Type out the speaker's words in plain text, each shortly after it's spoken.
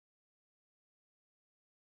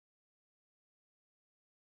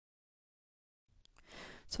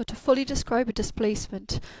So to fully describe a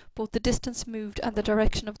displacement, both the distance moved and the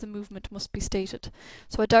direction of the movement must be stated.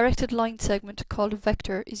 So a directed line segment called a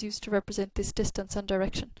vector is used to represent this distance and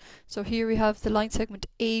direction. So here we have the line segment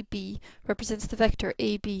AB represents the vector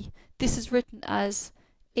AB. This is written as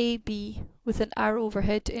AB with an arrow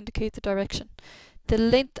overhead to indicate the direction. The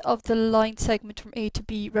length of the line segment from A to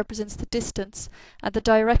B represents the distance, and the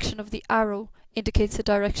direction of the arrow indicates the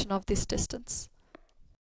direction of this distance.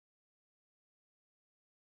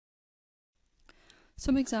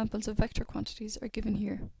 Some examples of vector quantities are given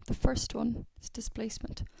here. The first one is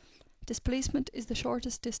displacement. Displacement is the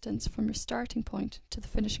shortest distance from your starting point to the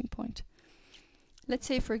finishing point. Let's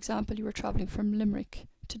say, for example, you were travelling from Limerick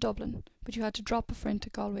to Dublin, but you had to drop a friend to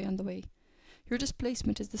Galway on the way. Your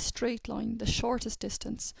displacement is the straight line, the shortest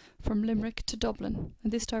distance from Limerick to Dublin,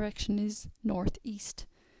 and this direction is north-east.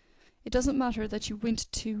 It doesn't matter that you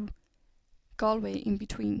went to Galway in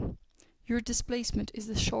between. Your displacement is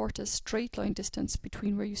the shortest straight line distance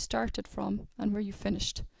between where you started from and where you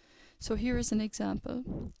finished. So here is an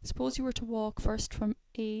example. Suppose you were to walk first from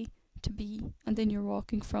A to B and then you're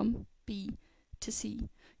walking from B to C.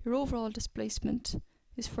 Your overall displacement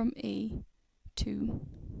is from A to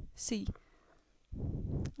C,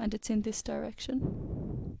 and it's in this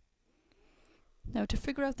direction. Now, to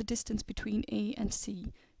figure out the distance between A and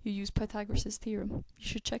C, you use Pythagoras' theorem. You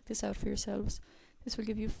should check this out for yourselves. This will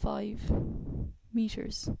give you 5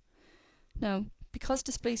 meters. Now, because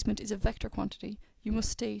displacement is a vector quantity, you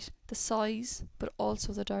must state the size but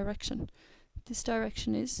also the direction. This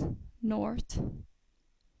direction is north,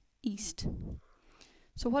 east.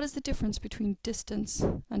 So what is the difference between distance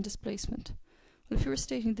and displacement? Well, if you were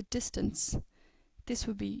stating the distance, this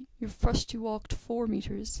would be first you walked 4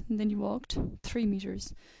 meters and then you walked 3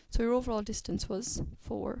 meters. So your overall distance was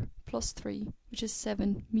 4 plus 3, which is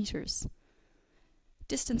 7 meters.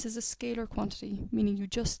 Distance is a scalar quantity, meaning you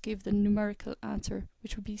just give the numerical answer,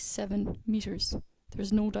 which would be 7 meters.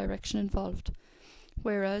 There's no direction involved.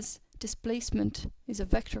 Whereas displacement is a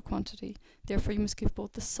vector quantity, therefore you must give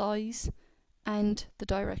both the size and the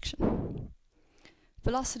direction.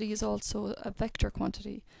 Velocity is also a vector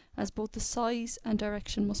quantity, as both the size and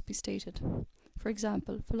direction must be stated. For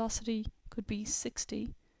example, velocity could be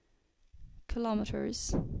 60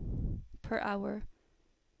 kilometers per hour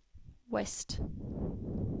west.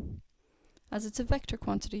 As it's a vector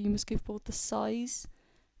quantity, you must give both the size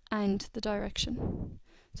and the direction.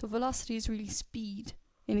 So velocity is really speed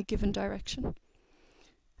in a given direction.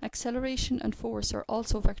 Acceleration and force are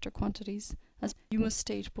also vector quantities, as you must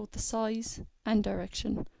state both the size and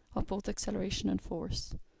direction of both acceleration and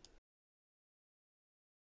force.